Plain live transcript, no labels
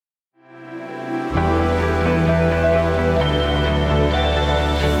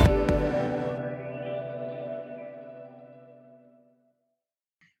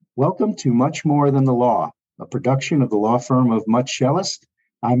Welcome to Much More Than the Law, a production of the law firm of Much Shellist.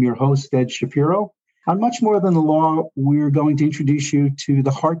 I'm your host, Ed Shapiro. On Much More Than the Law, we're going to introduce you to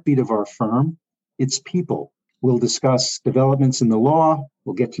the heartbeat of our firm, its people. We'll discuss developments in the law.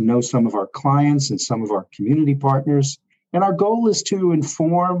 We'll get to know some of our clients and some of our community partners. And our goal is to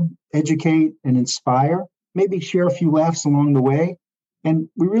inform, educate, and inspire, maybe share a few laughs along the way. And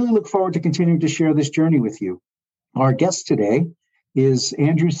we really look forward to continuing to share this journey with you. Our guest today is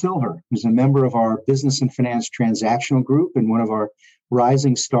Andrew Silver, who's a member of our Business and Finance Transactional Group and one of our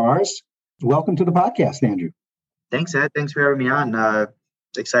rising stars. Welcome to the podcast, Andrew. Thanks, Ed. Thanks for having me on.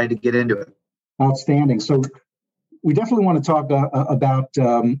 Excited to get into it. Outstanding. So we definitely want to talk about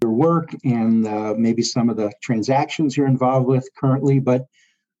your work and maybe some of the transactions you're involved with currently. But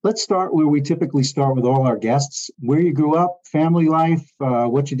let's start where we typically start with all our guests, where you grew up, family life,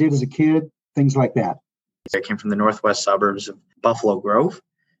 what you did as a kid, things like that. I came from the northwest suburbs of Buffalo Grove.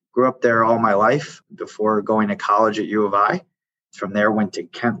 Grew up there all my life before going to college at U of I. From there, went to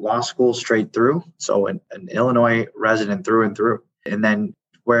Kent Law School straight through. So an Illinois resident through and through. And then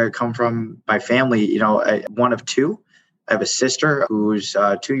where I come from, my family, one of two. I have a sister who's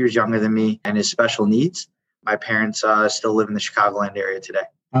 2 years younger than me and is special needs. My parents still live in the Chicagoland area today.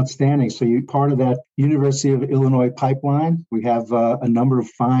 Outstanding. So you're part of that University of Illinois pipeline. We have a number of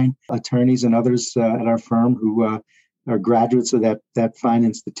fine attorneys and others at our firm who are graduates of that fine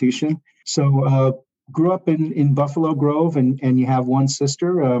institution. So grew up in Buffalo Grove and you have one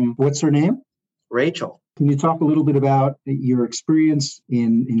sister. What's her name? Rachel. Can you talk a little bit about your experience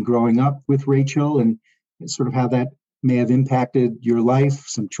in growing up with Rachel and sort of how that may have impacted your life,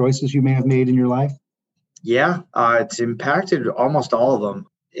 some choices you may have made in your life? Yeah, it's impacted almost all of them,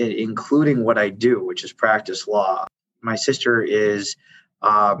 including what I do, which is practice law. My sister is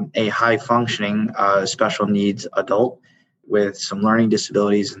a high-functioning special needs adult with some learning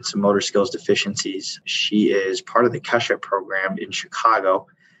disabilities and some motor skills deficiencies. She is part of the Kesha program in Chicago,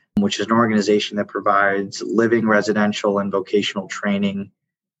 which is an organization that provides living, residential, and vocational training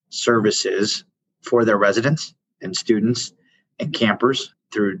services for their residents and students and campers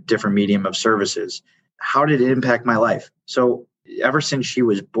through different medium of services. How did it impact my life? So ever since she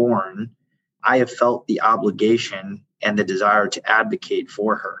was born, I have felt the obligation and the desire to advocate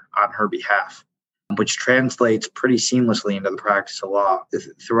for her on her behalf, which translates pretty seamlessly into the practice of law.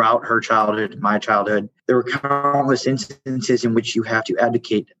 Throughout her childhood, my childhood, there were countless instances in which you have to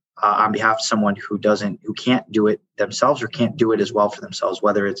advocate on behalf of someone who can't do it themselves or can't do it as well for themselves,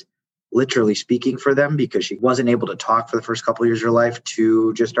 whether it's literally speaking for them because she wasn't able to talk for the first couple of years of her life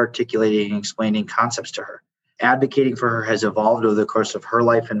to just articulating and explaining concepts to her. Advocating for her has evolved over the course of her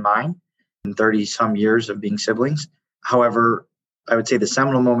life and mine in 30 some years of being siblings. However, I would say the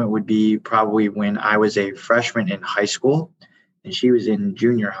seminal moment would be probably when I was a freshman in high school and she was in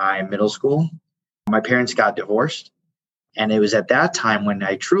junior high and middle school. My parents got divorced. And it was at that time when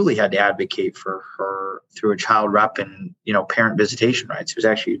I truly had to advocate for her through a child rep and, parent visitation rights.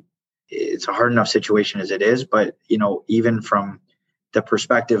 It's a hard enough situation as it is, but, even from the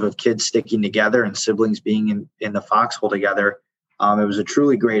perspective of kids sticking together and siblings being in the foxhole together, it was a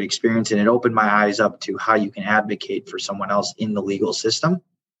truly great experience. And it opened my eyes up to how you can advocate for someone else in the legal system.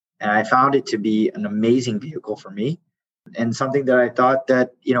 And I found it to be an amazing vehicle for me and something that I thought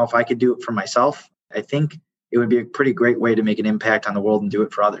that, if I could do it for myself, I think it would be a pretty great way to make an impact on the world and do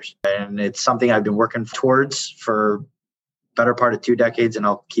it for others. And it's something I've been working towards for better part of 2 decades, and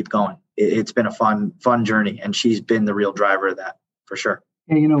I'll keep going. It's been a fun journey, and she's been the real driver of that for sure.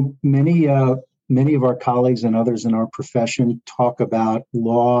 And, many of our colleagues and others in our profession talk about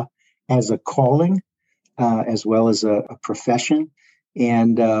law as a calling, as well as a profession.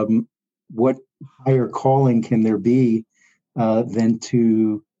 And what higher calling can there be than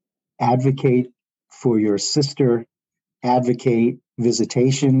to advocate for your sister, advocate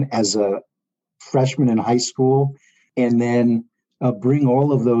visitation as a freshman in high school, and then bring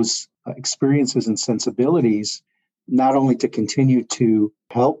all of those experiences and sensibilities, not only to continue to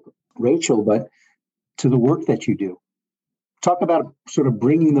help Rachel, but to the work that you do. Talk about sort of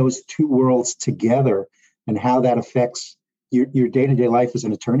bringing those two worlds together and how that affects your day-to-day life as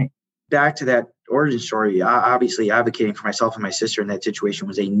an attorney. Back to that origin story, obviously advocating for myself and my sister in that situation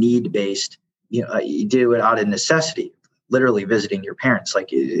was a need-based. You do it out of necessity, literally visiting your parents. Like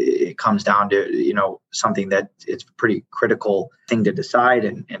it comes down to, something that it's a pretty critical thing to decide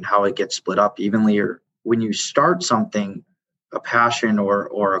and how it gets split up evenly. Or when you start something, a passion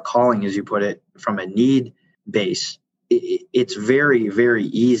or a calling, as you put it, from a need base, it's very, very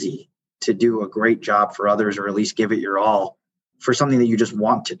easy to do a great job for others, or at least give it your all for something that you just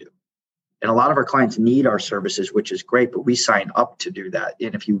want to do. And a lot of our clients need our services, which is great, but we sign up to do that.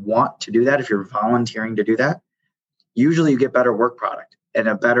 And if you want to do that, if you're volunteering to do that, usually you get better work product and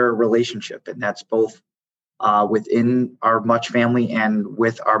a better relationship. And that's both within our Much family and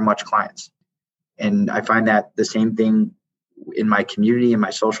with our Much clients. And I find that the same thing in my community, in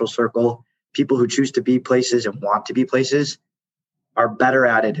my social circle. People who choose to be places and want to be places are better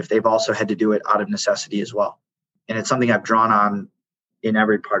at it if they've also had to do it out of necessity as well. And it's something I've drawn on in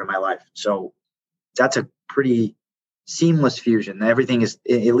every part of my life. So that's a pretty seamless fusion. Everything is,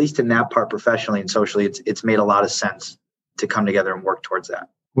 at least in that part professionally and socially, it's made a lot of sense to come together and work towards that.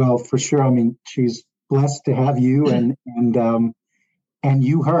 Well, for sure. I mean, she's blessed to have you and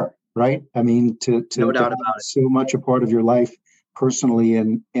you her, right? I mean, to no doubt about it. So much a part of your life personally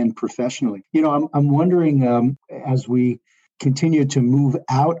and professionally. You know, I'm wondering as we continue to move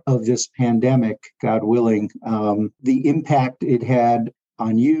out of this pandemic, God willing, the impact it had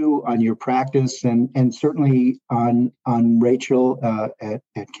on you, on your practice, and certainly on Rachel at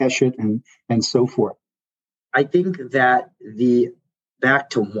Keshet and so forth. I think that the back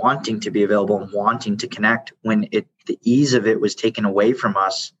to wanting to be available and wanting to connect when the ease of it was taken away from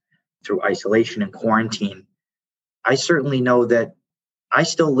us through isolation and quarantine. I certainly know that I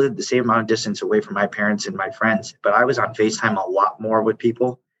still lived the same amount of distance away from my parents and my friends, but I was on FaceTime a lot more with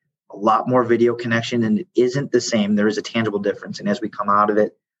people, a lot more video connection, and it isn't the same. There is a tangible difference. And as we come out of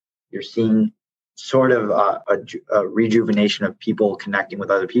it, you're seeing sort of a rejuvenation of people connecting with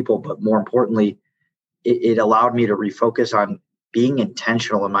other people. But more importantly, it allowed me to refocus on being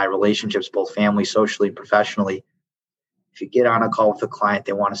intentional in my relationships, both family, socially, and professionally. If you get on a call with a client,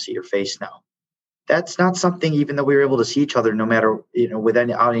 they want to see your face now. That's not something, even though we were able to see each other no matter, without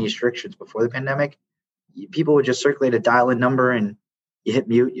any restrictions before the pandemic, people would just circulate a dial-in number and you hit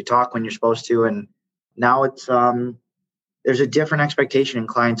mute, you talk when you're supposed to. And now it's, there's a different expectation in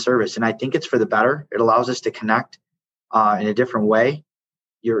client service. And I think it's for the better. It allows us to connect in a different way.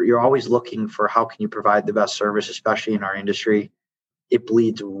 You're always looking for how can you provide the best service, especially in our industry. It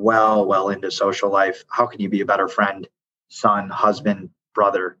bleeds well into social life. How can you be a better friend, son, husband,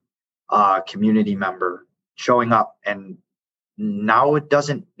 brother, community member, showing up? And now it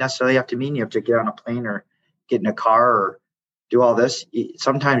doesn't necessarily have to mean you have to get on a plane or get in a car or do all this.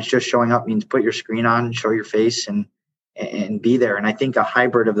 Sometimes just showing up means put your screen on, show your face, and be there. And I think a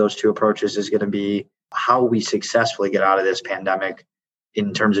hybrid of those two approaches is going to be how we successfully get out of this pandemic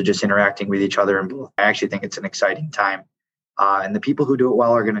in terms of just interacting with each other. And I actually think it's an exciting time. And the people who do it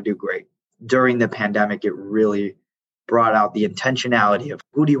well are going to do great. During the pandemic, it really brought out the intentionality of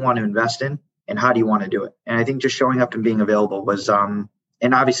who do you want to invest in and how do you want to do it. And I think just showing up and being available was, and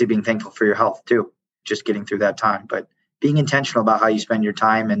obviously being thankful for your health too, just getting through that time, but being intentional about how you spend your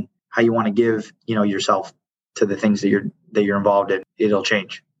time and how you want to give, yourself to the things that you're involved in. It'll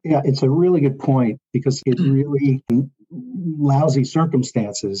change. Yeah, it's a really good point because it really, lousy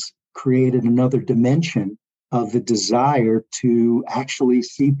circumstances created another dimension of the desire to actually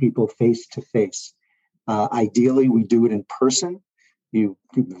see people face to face. Ideally, we do it in person. You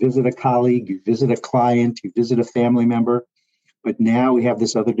visit a colleague, you visit a client, you visit a family member. But now we have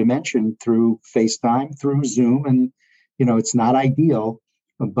this other dimension through FaceTime, through Zoom. And, it's not ideal,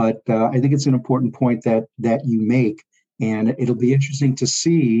 but I think it's an important point that you make. And it'll be interesting to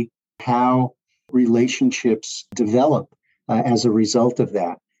see how relationships develop as a result of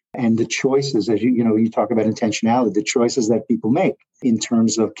that. And the choices, as you talk about intentionality, the choices that people make in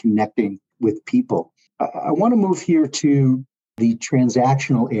terms of connecting with people. I want to move here to the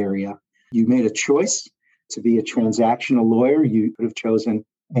transactional area. You made a choice to be a transactional lawyer. You could have chosen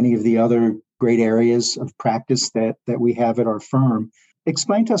any of the other great areas of practice that we have at our firm.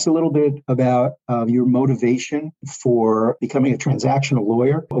 Explain to us a little bit about your motivation for becoming a transactional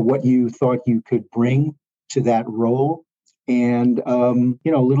lawyer, or what you thought you could bring to that role, and a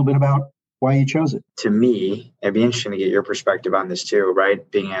little bit about why you chose it. To me, it'd be interesting to get your perspective on this too, right?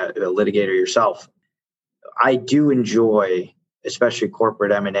 Being a litigator yourself, I do enjoy, especially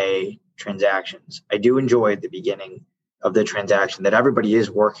corporate M&A transactions. I do enjoy at the beginning of the transaction that everybody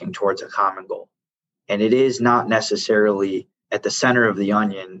is working towards a common goal. And it is not necessarily at the center of the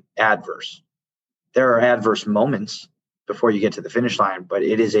onion adverse. There are adverse moments before you get to the finish line, but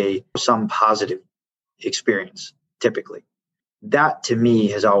it is some positive experience typically. That to me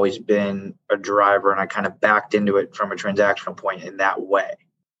has always been a driver, and I kind of backed into it from a transactional point in that way.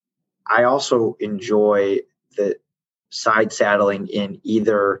 I also enjoy the side saddling in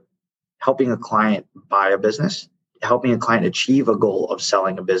either helping a client buy a business, helping a client achieve a goal of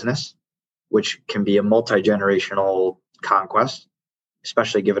selling a business, which can be a multi-generational conquest,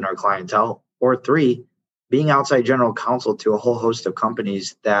 especially given our clientele, or 3, being outside general counsel to a whole host of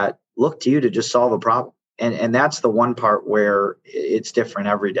companies that look to you to just solve a problem. And that's the one part where it's different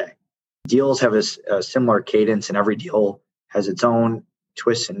every day. Deals have a similar cadence, and every deal has its own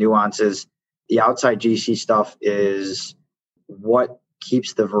twists and nuances. The outside GC stuff is what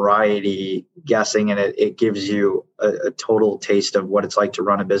keeps the variety guessing, and it gives you a total taste of what it's like to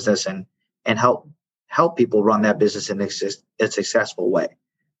run a business and help people run that business in a successful way.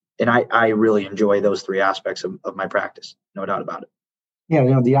 And I really enjoy those three aspects of my practice, no doubt about it.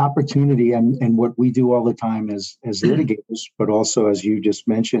 Yeah, the opportunity and what we do all the time as litigators, but also, as you just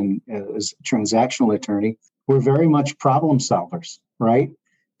mentioned, as a transactional attorney, we're very much problem solvers, right?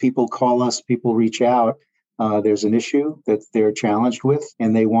 People call us, people reach out. There's an issue that they're challenged with,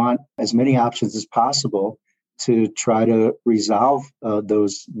 and they want as many options as possible to try to resolve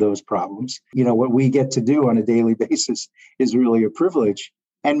those problems. What we get to do on a daily basis is really a privilege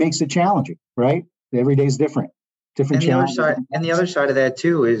and makes it challenging, right? Every day is different. And the other side of that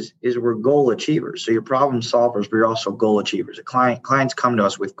too is we're goal achievers. So you're problem solvers, but you're also goal achievers. Clients come to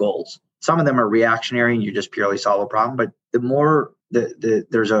us with goals. Some of them are reactionary and you just purely solve a problem. But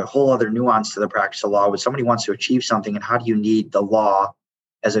there's a whole other nuance to the practice of law when somebody wants to achieve something, and how do you need the law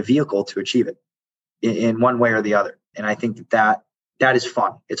as a vehicle to achieve it in one way or the other? And I think that is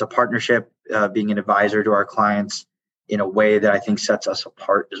fun. It's a partnership, being an advisor to our clients in a way that I think sets us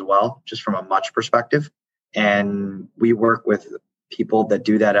apart as well, just from a much perspective. And we work with people that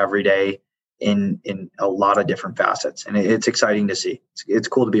do that every day in a lot of different facets. And it's exciting to see. It's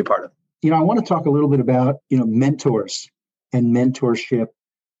cool to be a part of. I want to talk a little bit about, mentors and mentorship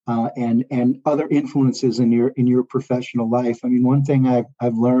and other influences in your professional life. I mean, one thing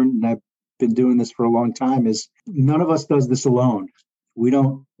I've learned, and I've been doing this for a long time, is none of us does this alone. We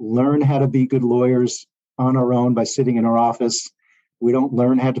don't learn how to be good lawyers on our own by sitting in our office. We don't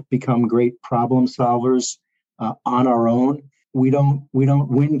learn how to become great problem solvers on our own. We don't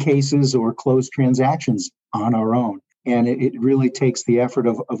win cases or close transactions on our own. And it really takes the effort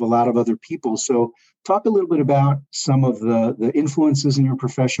of a lot of other people. So talk a little bit about some of the influences in your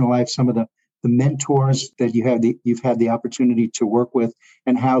professional life, some of the mentors that you've had the opportunity to work with,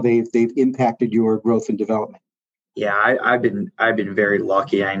 and how they've impacted your growth and development. Yeah, I've been very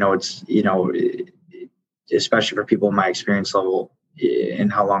lucky. I know it's, especially for people in my experience level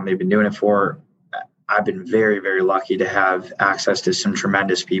and how long they've been doing it for, I've been very, very lucky to have access to some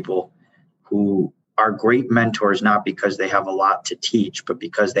tremendous people who are great mentors, not because they have a lot to teach, but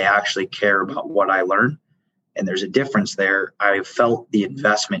because they actually care about what I learn. And there's a difference there. I felt the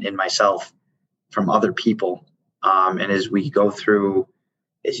investment in myself from other people. And as we go through,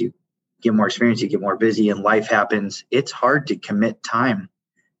 as you get more experience, you get more busy and life happens, it's hard to commit time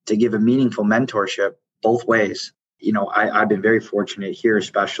to give a meaningful mentorship both ways. I've been very fortunate here,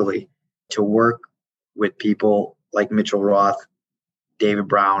 especially to work with people like Mitchell Roth, David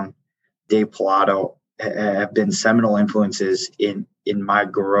Brown, Dave Pilato, have been seminal influences in my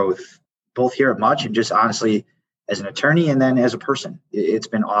growth, both here at Much and just honestly as an attorney and then as a person. It's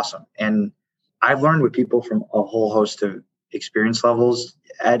been awesome. And I've learned with people from a whole host of experience levels.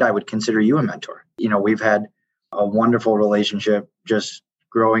 Ed, I would consider you a mentor. We've had a wonderful relationship just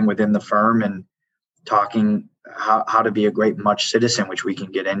growing within the firm and talking how to be a great Much citizen, which we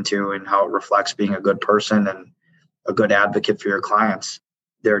can get into, and how it reflects being a good person and a good advocate for your clients.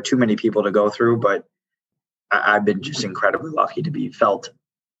 There are too many people to go through, but I've been just incredibly lucky to be felt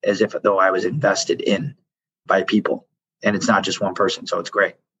as if though I was invested in by people. And it's not just one person, so it's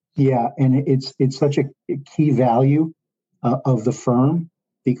great. Yeah, and it's such a key value of the firm,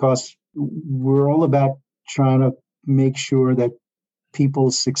 because we're all about trying to make sure that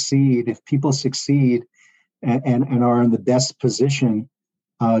people succeed. If people succeed and are in the best position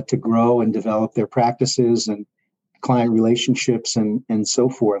to grow and develop their practices and client relationships and so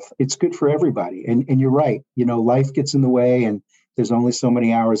forth, it's good for everybody. And you're right, life gets in the way and there's only so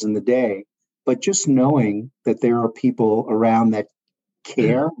many hours in the day. But just knowing that there are people around that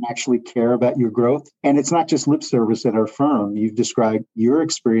actually care about your growth. And it's not just lip service at our firm. You've described your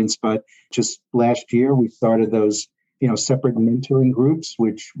experience, but just last year we started those separate mentoring groups,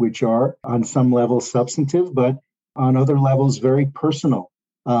 which are on some level substantive, but on other levels very personal,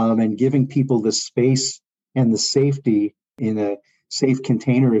 and giving people the space and the safety in a safe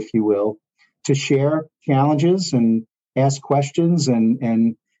container, if you will, to share challenges and ask questions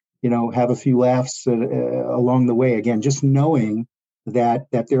and have a few laughs along the way. Again, just knowing that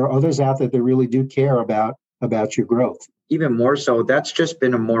there are others out there that really do care about your growth. Even more so, that's just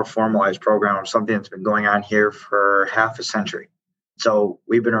been a more formalized program of something that's been going on here for half a century. So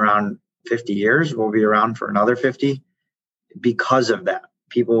we've been around 50 years. We'll be around for another 50 because of that.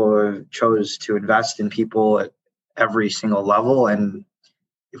 People chose to invest in people at every single level. And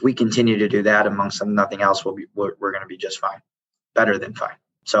if we continue to do that amongst nothing else, we're going to be just fine, better than fine.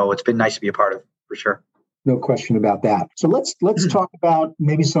 So it's been nice to be a part of, for sure. No question about that. So let's talk about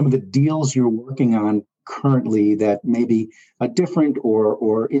maybe some of the deals you're working on currently that may be different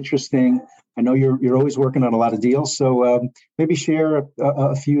or interesting. I know you're always working on a lot of deals, so maybe share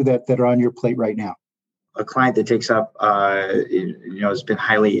a few that are on your plate right now. A client that takes up, has been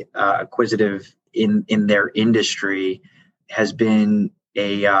highly acquisitive in their industry, has been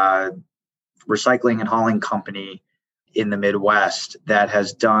a recycling and hauling company in the Midwest that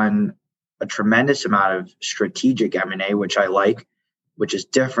has done a tremendous amount of strategic M&A, which I like, which is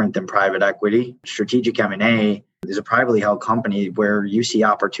different than private equity. Strategic M&A is a privately held company where you see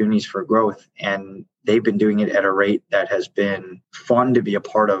opportunities for growth, and they've been doing it at a rate that has been fun to be a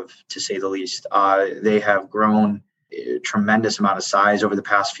part of, to say the least. They have grown a tremendous amount of size over the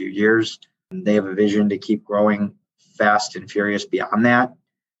past few years. They have a vision to keep growing fast and furious beyond that.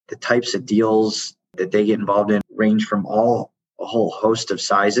 The types of deals that they get involved in range from a whole host of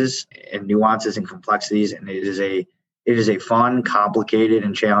sizes and nuances and complexities, and it is a fun, complicated,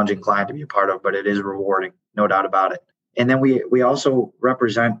 and challenging client to be a part of, but it is rewarding, no doubt about it. And then we also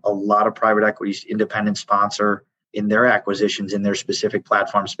represent a lot of private equity's independent sponsor in their acquisitions in their specific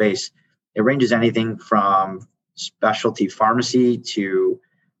platform space. It ranges anything from specialty pharmacy to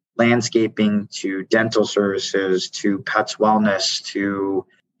landscaping to dental services to pets wellness to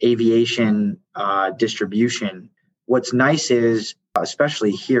aviation distribution. What's nice is,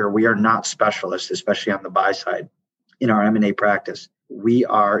 especially here, we are not specialists, especially on the buy side in our M&A practice. We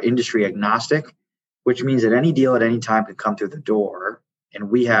are industry agnostic, which means that any deal at any time can come through the door, and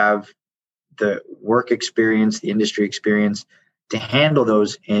we have the work experience, the industry experience to handle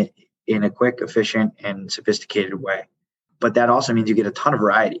those in a quick, efficient, and sophisticated way. But that also means you get a ton of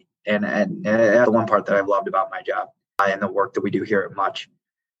variety, and that's the one part that I've loved about my job and the work that we do here at Much.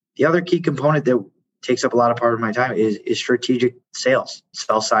 The other key component that takes up a lot of part of my time is strategic sales,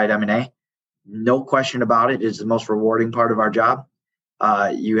 sell-side M&A. No question about it, is the most rewarding part of our job.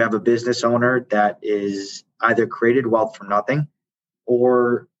 You have a business owner that is either created wealth from nothing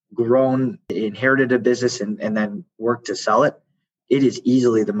or inherited a business and then worked to sell it. It is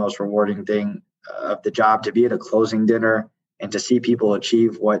easily the most rewarding thing of the job to be at a closing dinner and to see people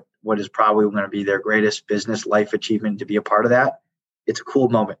achieve what is probably going to be their greatest business life achievement, to be a part of that. It's a cool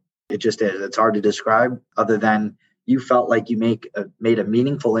moment. It just is. It's hard to describe other than you felt like you made a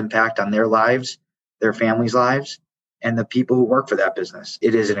meaningful impact on their lives, their families' lives, and the people who work for that business.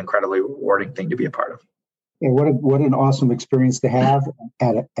 It is an incredibly rewarding thing to be a part of. And what an awesome experience to have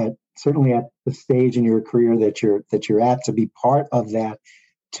at certainly at the stage in your career that you're at, to be part of that,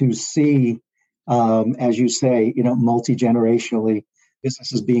 to see, as you say, multi-generationally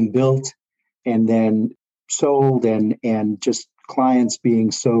businesses being built and then sold, and just clients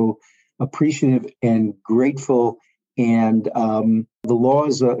being so appreciative and grateful. And the law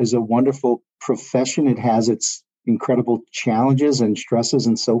is a wonderful profession. It has its incredible challenges and stresses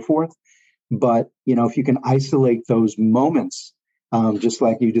and so forth. But, if you can isolate those moments, just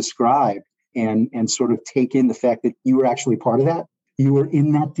like you described, and sort of take in the fact that you were actually part of that, you were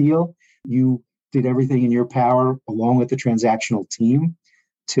in that deal, you did everything in your power along with the transactional team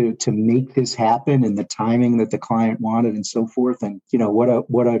to make this happen, and the timing that the client wanted and so forth. And,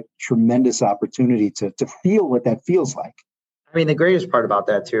 what a tremendous opportunity to feel what that feels like. I mean, the greatest part about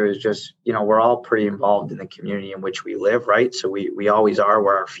that too is just, we're all pretty involved in the community in which we live, right? So we always are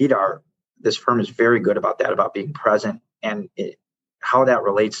where our feet are. This firm is very good about that, about being present, and how that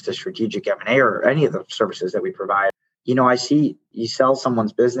relates to strategic M&A or any of the services that we provide. I see you sell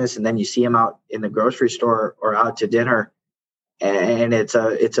someone's business and then you see them out in the grocery store or out to dinner, and it's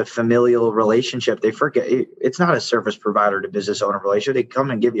a familial relationship. They forget it's not a service provider to business owner relationship. They come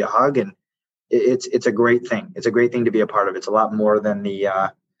and give you a hug, and it's a great thing. It's a great thing to be a part of. It's a lot more than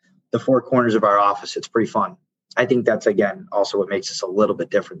the four corners of our office. It's pretty fun. I think that's, again, also what makes us a little bit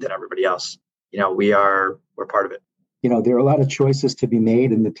different than everybody else. We're part of it. There are a lot of choices to be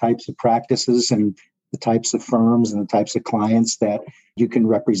made in the types of practices and the types of firms and the types of clients that you can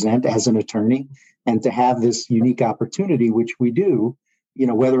represent as an attorney. And to have this unique opportunity, which we do,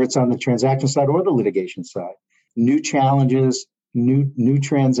 whether it's on the transaction side or the litigation side, new challenges, new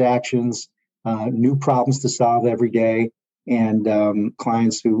transactions, new problems to solve every day, and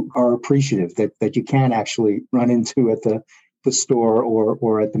clients who are appreciative that you can actually run into at the store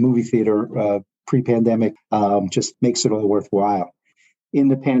or at the movie theater pre-pandemic, just makes it all worthwhile. In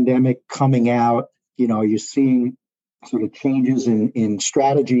the pandemic coming out, are you seeing sort of changes in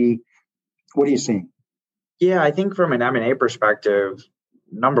strategy? What are you seeing? Yeah, I think from an M&A perspective,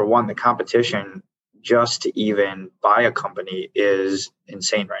 number one, the competition just to even buy a company is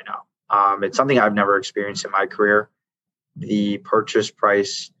insane right now. It's something I've never experienced in my career. The purchase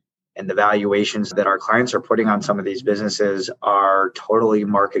price and the valuations that our clients are putting on some of these businesses are totally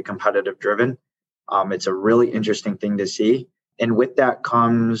market competitive driven. It's a really interesting thing to see. And with that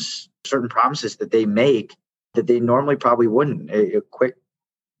comes certain promises that they make that they normally probably wouldn't. Quick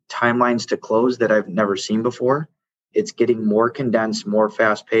timelines to close that I've never seen before. It's getting more condensed, more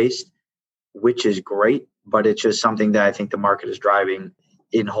fast paced, which is great, but it's just something that I think the market is driving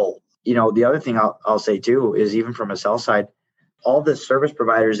in whole. The other thing I'll say too is, even from a sell side, all the service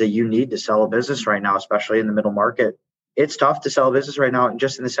providers that you need to sell a business right now, especially in the middle market, it's tough to sell a business right now,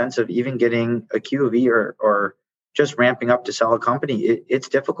 just in the sense of even getting a QOV or just ramping up to sell a company. It's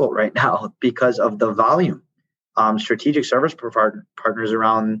difficult right now because of the volume. Strategic service partners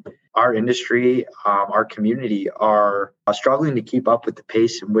around our industry, our community, are struggling to keep up with the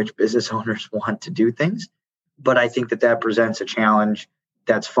pace in which business owners want to do things. But I think that presents a challenge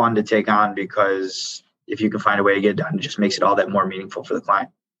that's fun to take on, because if you can find a way to get it done, it just makes it all that more meaningful for the client.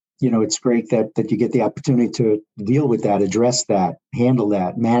 It's great that you get the opportunity to deal with that, address that, handle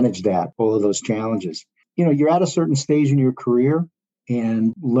that, manage that, all of those challenges. You're at a certain stage in your career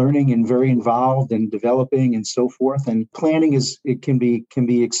and learning and very involved and developing and so forth. And planning can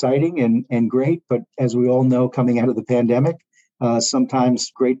be exciting and great. But as we all know, coming out of the pandemic,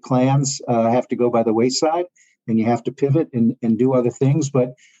 sometimes great plans have to go by the wayside, and you have to pivot and do other things.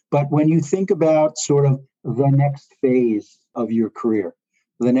 But when you think about sort of the next phase of your career,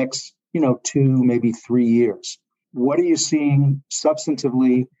 the next 2, maybe 3 years, what are you seeing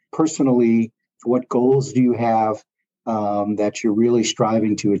substantively, personally? What goals do you have that you're really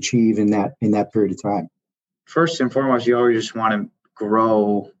striving to achieve in that period of time? First and foremost, you always just want to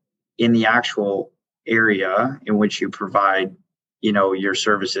grow in the actual area in which you provide, your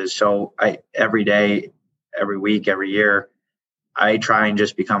services. So every day, every week, every year, I try and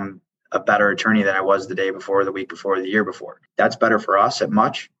just become a better attorney than I was the day before, the week before, the year before. That's better for us at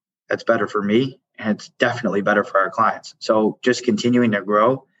Much. That's better for me. And it's definitely better for our clients. So just continuing to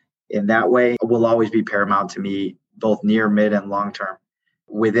grow in that way will always be paramount to me, both near, mid, and long term.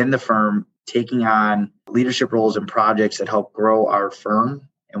 Within the firm, taking on leadership roles and projects that help grow our firm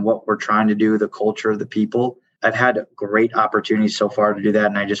and what we're trying to do, the culture, the people. I've had great opportunities so far to do that,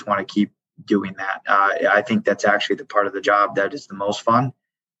 and I just want to keep doing that. I think that's actually the part of the job that is the most fun,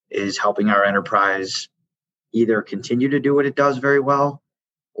 is helping our enterprise either continue to do what it does very well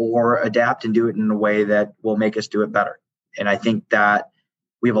or adapt and do it in a way that will make us do it better. And I think that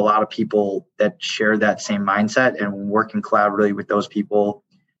we have a lot of people that share that same mindset, and working collaboratively with those people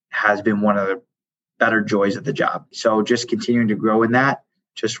has been one of the better joys of the job. So just continuing to grow in that,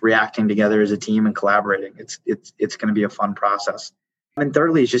 just reacting together as a team and collaborating. It's going to be a fun process. And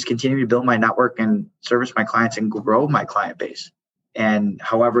thirdly, is just continuing to build my network and service my clients and grow my client base. And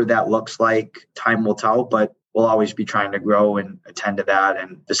however that looks like, time will tell, but we'll always be trying to grow and attend to that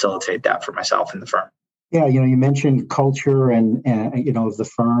and facilitate that for myself and the firm. Yeah, you mentioned culture and of the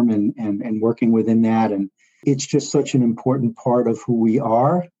firm and working within that, and it's just such an important part of who we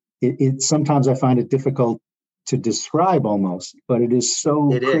are. It sometimes I find it difficult to describe almost, but it is so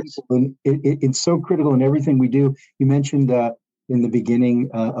critical. And it's so critical in everything we do. You mentioned in the beginning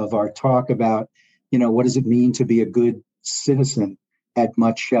of our talk about what does it mean to be a good citizen at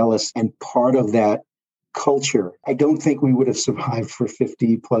Much Shellis, and part of that culture. I don't think we would have survived for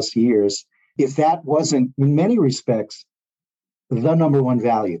 50 plus years if that wasn't, in many respects, the number one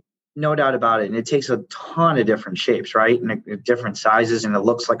value. No doubt about it. And it takes a ton of different shapes, right? And different sizes. And it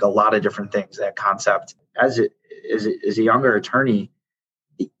looks like a lot of different things, that concept. As a younger attorney,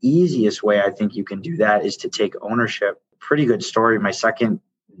 the easiest way I think you can do that is to take ownership. Pretty good story. My second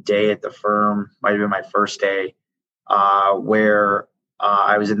day at the firm might have been my first day, where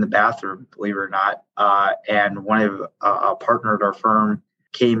I was in the bathroom, believe it or not. And one of a partner at our firm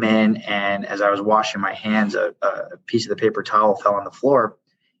came in, and as I was washing my hands, a piece of the paper towel fell on the floor.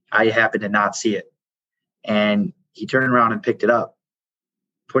 I happened to not see it. And he turned around and picked it up,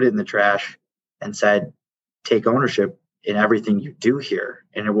 put it in the trash, and said, take ownership in everything you do here,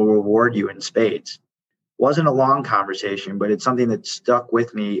 and it will reward you in spades. Wasn't a long conversation, but it's something that stuck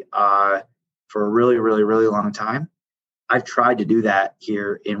with me for a really, really, really long time. I've tried to do that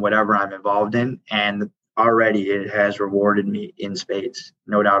here in whatever I'm involved in, and already it has rewarded me in spades,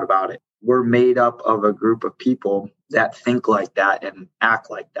 no doubt about it. We're made up of a group of people that think like that and act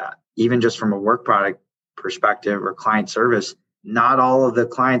like that. Even just from a work product perspective or client service, not all of the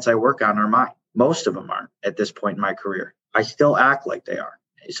clients I work on are mine. Most of them aren't at this point in my career. I still act like they are.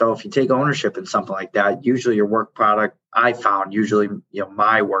 So if you take ownership in something like that, usually your work product, I found usually,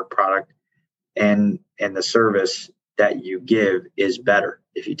 my work product and the service that you give is better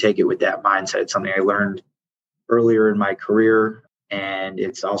if you take it with that mindset. It's something I learned earlier in my career, and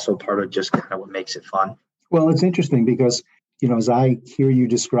it's also part of just kind of what makes it fun. Well, it's interesting because, as I hear you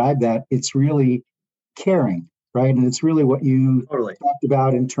describe that, it's really caring, right? And it's really what you Totally talked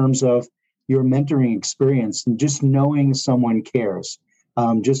about in terms of your mentoring experience and just knowing someone cares,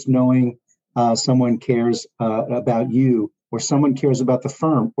 just knowing someone cares about you, or someone cares about the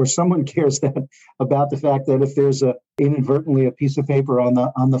firm, or someone cares about the fact that if there's inadvertently a piece of paper on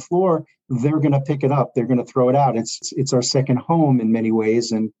the floor, they're going to pick it up, they're going to throw it out. It's our second home in many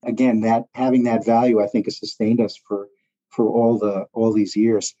ways, and again, that having that value, I think, has sustained us for all these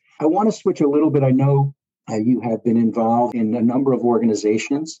years. I want to switch a little bit. I know you have been involved in a number of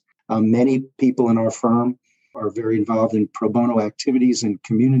organizations. Many people in our firm are very involved in pro bono activities and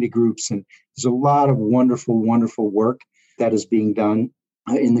community groups, and there's a lot of wonderful, wonderful work that is being done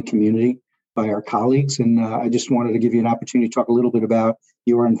in the community by our colleagues. And I just wanted to give you an opportunity to talk a little bit about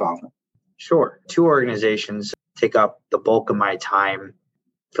your involvement. Sure. Two organizations take up the bulk of my time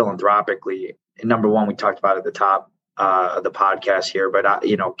philanthropically. And number one, we talked about at the top of the podcast here, but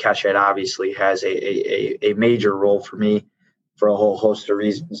Keshet obviously has a major role for me for a whole host of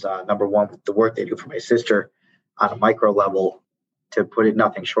reasons. Number one, the work they do for my sister on a micro level, to put it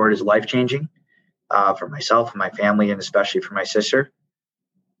nothing short, is life-changing for myself and my family, and especially for my sister.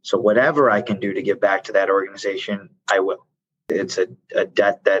 So whatever I can do to give back to that organization, I will. It's a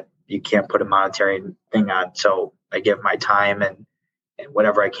debt that you can't put a monetary thing on. So I give my time and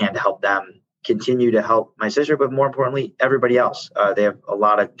whatever I can to help them continue to help my sister, but more importantly, everybody else. They have a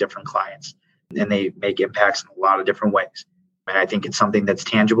lot of different clients, and they make impacts in a lot of different ways. And I think it's something that's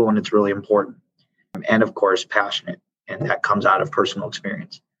tangible and it's really important. And of course, passionate. And that comes out of personal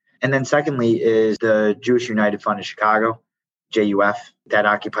experience. And then secondly is the Jewish United Fund in Chicago, JUF. That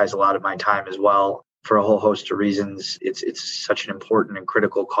occupies a lot of my time as well for a whole host of reasons. It's such an important and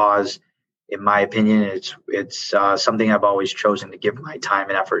critical cause. In my opinion, it's something I've always chosen to give my time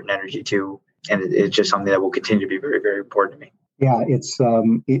and effort and energy to. And it's just something that will continue to be very, very important to me. Yeah,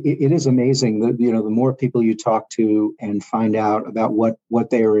 it is amazing that, the more people you talk to and find out about what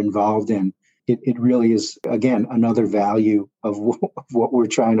they are involved in, it really is, again, another value of what we're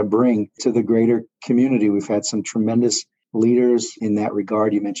trying to bring to the greater community. We've had some tremendous leaders in that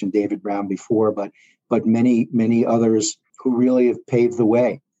regard. You mentioned David Brown before, but many, many others who really have paved the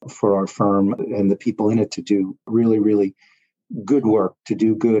way for our firm and the people in it to do really, really good work, to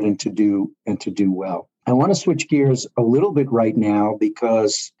do good and to do well. I want to switch gears a little bit right now,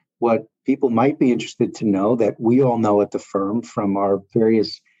 because what people might be interested to know, that we all know at the firm from our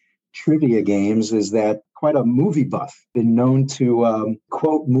various trivia games, is that quite a movie buff, been known to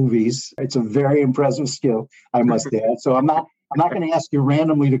quote movies. It's a very impressive skill, I must add. So I'm not going to ask you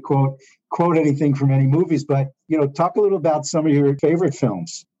randomly to quote anything from any movies, but talk a little about some of your favorite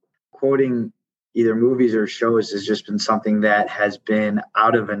films. Quoting either movies or shows has just been something that has been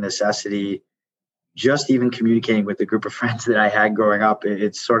out of a necessity. Just even communicating with the group of friends that I had growing up,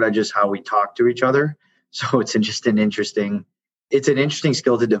 it's sort of just how we talk to each other. So it's just an interesting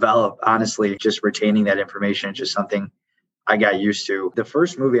skill to develop, honestly. Just retaining that information is just something I got used to. The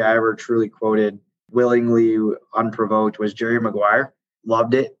first movie I ever truly quoted willingly, unprovoked, was Jerry Maguire.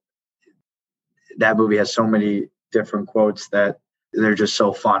 Loved it. That movie has so many different quotes that they're just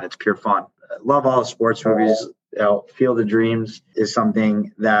so fun. It's pure fun. I love all the sports movies. Field of Dreams is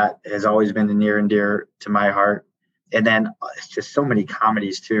something that has always been near and dear to my heart. And then it's just so many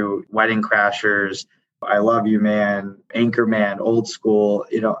comedies too. Wedding Crashers, I Love You Man, Anchorman, Old School.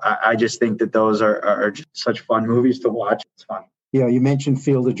 I just think that those are just such fun movies to watch. It's fun. Yeah, you mentioned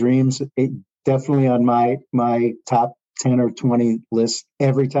Field of Dreams. It definitely on my top 10 or 20 list.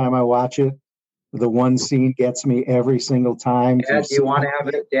 Every time I watch it, the one scene gets me every single time. Dad, do you want to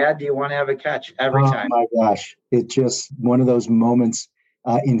have a catch? Every time. Oh my gosh. It's just one of those moments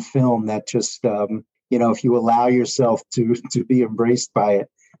in film that just, if you allow yourself to be embraced by it,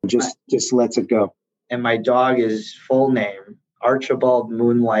 just lets it go. And my dog is full name, Archibald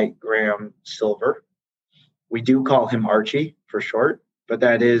Moonlight Graham Silver. We do call him Archie for short, but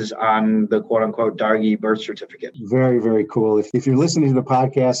that is on the quote unquote doggy birth certificate. Very, very cool. If you're listening to the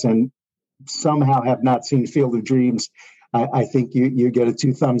podcast and somehow have not seen Field of Dreams, I think you get a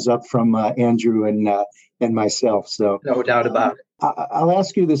 2 thumbs up from Andrew and myself. So no doubt about it. I'll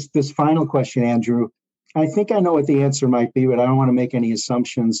ask you this final question, Andrew. I think I know what the answer might be, but I don't want to make any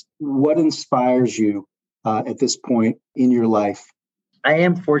assumptions. What inspires you at this point in your life? I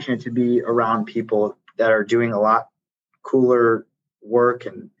am fortunate to be around people that are doing a lot cooler work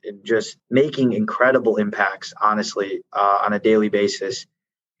and just making incredible impacts, honestly, on a daily basis,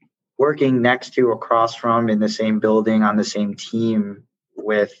 working next to, across from, in the same building, on the same team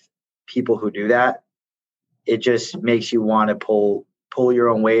with people who do that, it just makes you want to pull your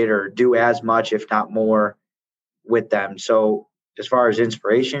own weight or do as much, if not more, with them. So as far as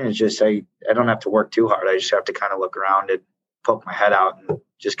inspiration, it's just I don't have to work too hard. I just have to kind of look around and poke my head out and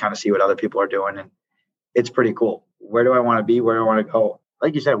just kind of see what other people are doing. And it's pretty cool. Where do I want to be? Where do I want to go?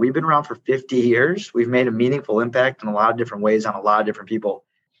 Like you said, we've been around for 50 years. We've made a meaningful impact in a lot of different ways on a lot of different people.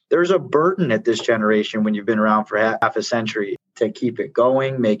 There's a burden at this generation when you've been around for half a century to keep it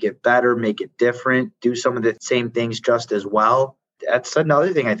going, make it better, make it different, do some of the same things just as well. That's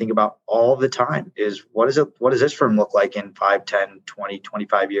another thing I think about all the time is what does this firm look like in 5, 10, 20,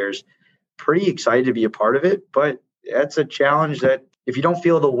 25 years? Pretty excited to be a part of it, but that's a challenge that if you don't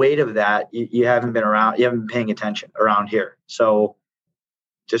feel the weight of that, you haven't been around, you haven't been paying attention around here. So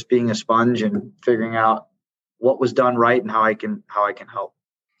just being a sponge and figuring out what was done right and how I can help.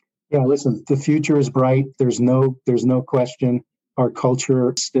 Yeah, listen, the future is bright. There's no question. Our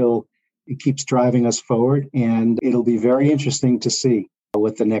culture still, it keeps driving us forward, and it'll be very interesting to see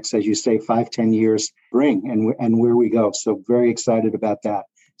what the next, as you say, 5, 10 years bring and where we go. So very excited about that.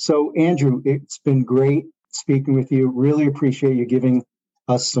 So Andrew, it's been great speaking with you. Really appreciate you giving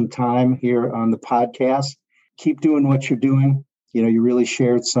us some time here on the podcast. Keep doing what you're doing. You know, you really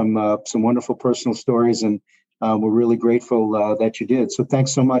shared some wonderful personal stories, and we're really grateful that you did. So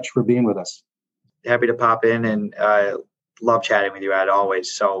thanks so much for being with us. Happy to pop in and love chatting with you as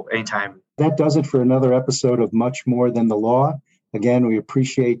always. So anytime. That does it for another episode of Much More Than the Law. Again, we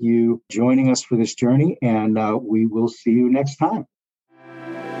appreciate you joining us for this journey, and we will see you next time.